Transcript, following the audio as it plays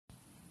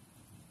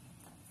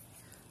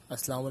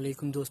अस्सलाम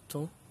वालेकुम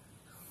दोस्तों,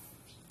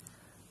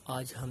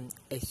 आज हम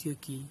एसईओ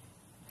की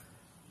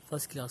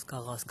फ़र्स्ट क्लास का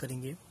आगाज़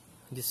करेंगे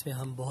जिसमें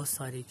हम बहुत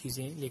सारी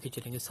चीज़ें लेके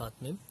चलेंगे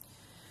साथ में।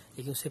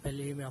 लेकिन उससे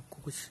पहले मैं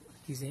आपको कुछ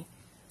चीज़ें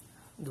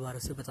दोबारा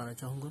से बताना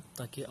चाहूँगा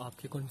ताकि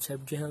आपके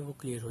कॉन्सेप्ट जो हैं वो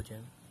क्लियर हो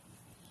जाएं।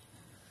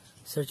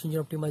 सर्च इंजन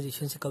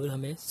ऑप्टिमाइजेशन से कबल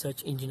हमें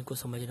सर्च इंजन को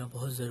समझना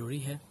बहुत ज़रूरी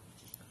है।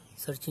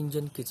 सर्च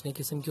इंजन कितने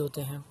किस्म के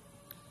होते हैं,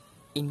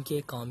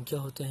 इनके काम क्या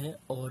होते हैं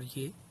और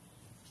ये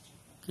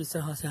किस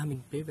तरह से हम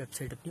इन पे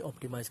वेबसाइट अपनी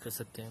ऑप्टिमाइज़ कर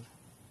सकते हैं।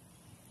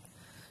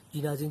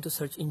 जी नाज़रीन, तो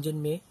सर्च इंजन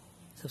में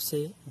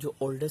सबसे जो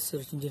ओल्डेस्ट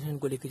सर्च इंजन है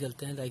उनको लेके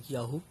चलते हैं, लाइक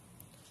याहू,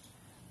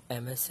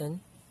 MSN,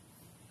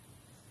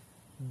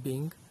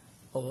 बिंग।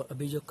 और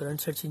अभी जो करंट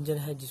सर्च इंजन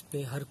है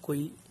जिसमें हर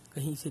कोई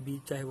कहीं से भी,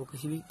 चाहे वो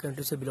किसी भी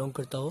कंट्री से बिलोंग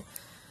करता हो,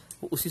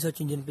 वो उसी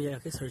सर्च इंजन पे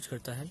जाके सर्च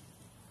करता है,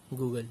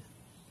 गूगल।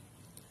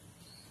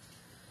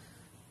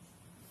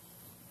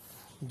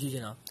 जी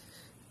जनाब,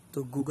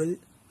 तो गूगल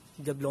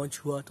जब लॉन्च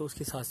हुआ तो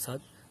उसके साथ साथ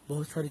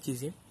बहुत सारी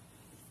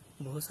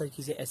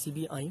चीज़ें ऐसी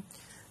भी आई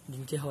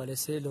जिनके हवाले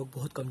से लोग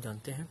बहुत कम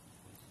जानते हैं।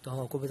 तो हम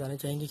आपको बताना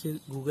चाहेंगे कि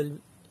गूगल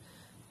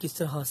किस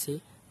तरह से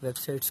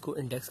वेबसाइट्स को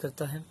इंडेक्स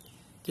करता है,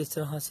 किस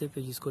तरह से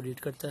पेजेस को रीड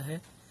करता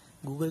है।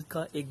 गूगल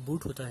का एक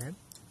बूट होता है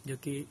जो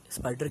कि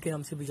स्पाइडर के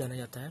नाम से भी जाना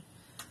जाता है।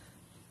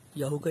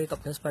 याहू का एक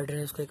अपना स्पाइडर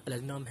है, उसका एक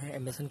अलग नाम है,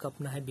 MSN का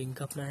अपना है, बिंग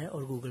का अपना है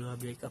और गूगल का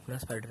भी एक अपना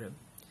स्पाइडर है,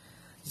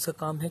 जिसका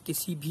काम है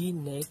किसी भी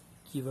नए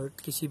कीवर्ड,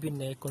 किसी भी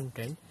नए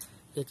कंटेंट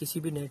या किसी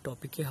भी नए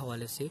टॉपिक के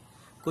हवाले से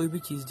कोई भी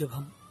चीज़ जब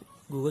हम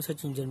गूगल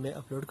सर्च इंजन में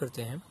अपलोड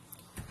करते हैं,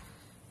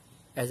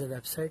 as a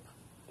website,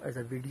 as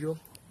a video,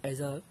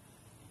 as a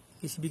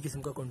किसी भी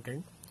किस्म का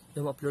कंटेंट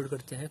जब हम अपलोड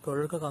करते हैं,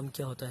 क्रॉलर का काम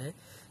क्या होता है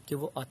कि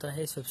वो आता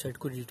है, इस वेबसाइट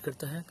को रीड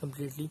करता है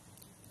कम्प्लीटली,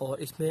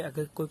 और इसमें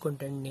अगर कोई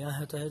कंटेंट नया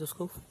होता है तो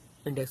उसको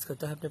इंडेक्स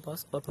करता है अपने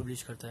पास और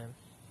पब्लिश करता है।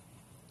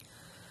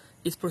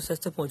 इस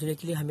प्रोसेस तक पहुंचने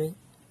के लिए हमें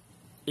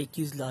एक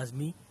चीज़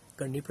लाजमी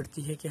करनी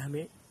पड़ती है कि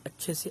हमें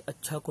अच्छे से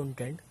अच्छा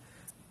कंटेंट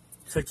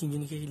सर्च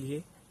इंजन के लिए,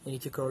 यानी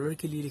कि क्रॉलर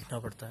के लिए लिखना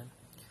पड़ता है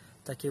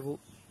ताकि वो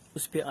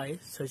उस पर आए,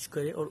 सर्च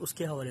करे और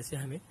उसके हवाले से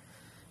हमें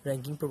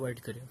रैंकिंग प्रोवाइड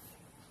करे।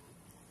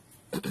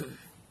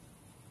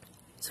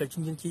 सर्च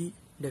इंजन की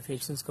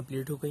डेफिनेशंस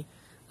कंप्लीट हो गई।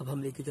 अब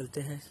हम लेके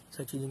चलते हैं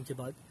सर्च इंजन के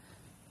बाद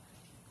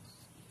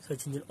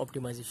सर्च इंजन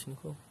ऑप्टिमाइजेशन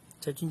को।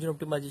 सर्च इंजन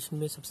ऑप्टिमाइजेशन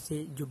में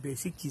सबसे जो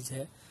बेसिक चीज़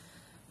है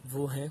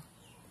वो है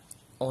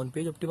on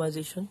page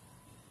optimisation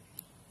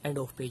end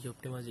of page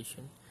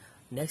optimisation.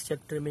 Next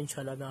chapter में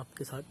इंशाल्लाह मैं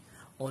आपके साथ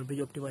ऑन पेज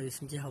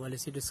ऑप्टिमाइजेशन के हवाले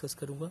से डिस्कस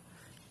करूंगा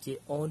कि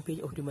ऑन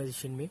पेज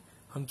ऑप्टिमाइजेशन में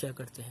हम क्या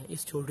करते हैं।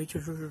 इस छोटे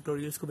छोटे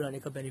ट्यूटोरियल्स को बनाने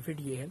का बेनिफिट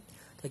ये है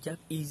ताकि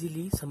आप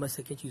इजीली समझ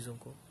सकें चीज़ों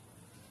को।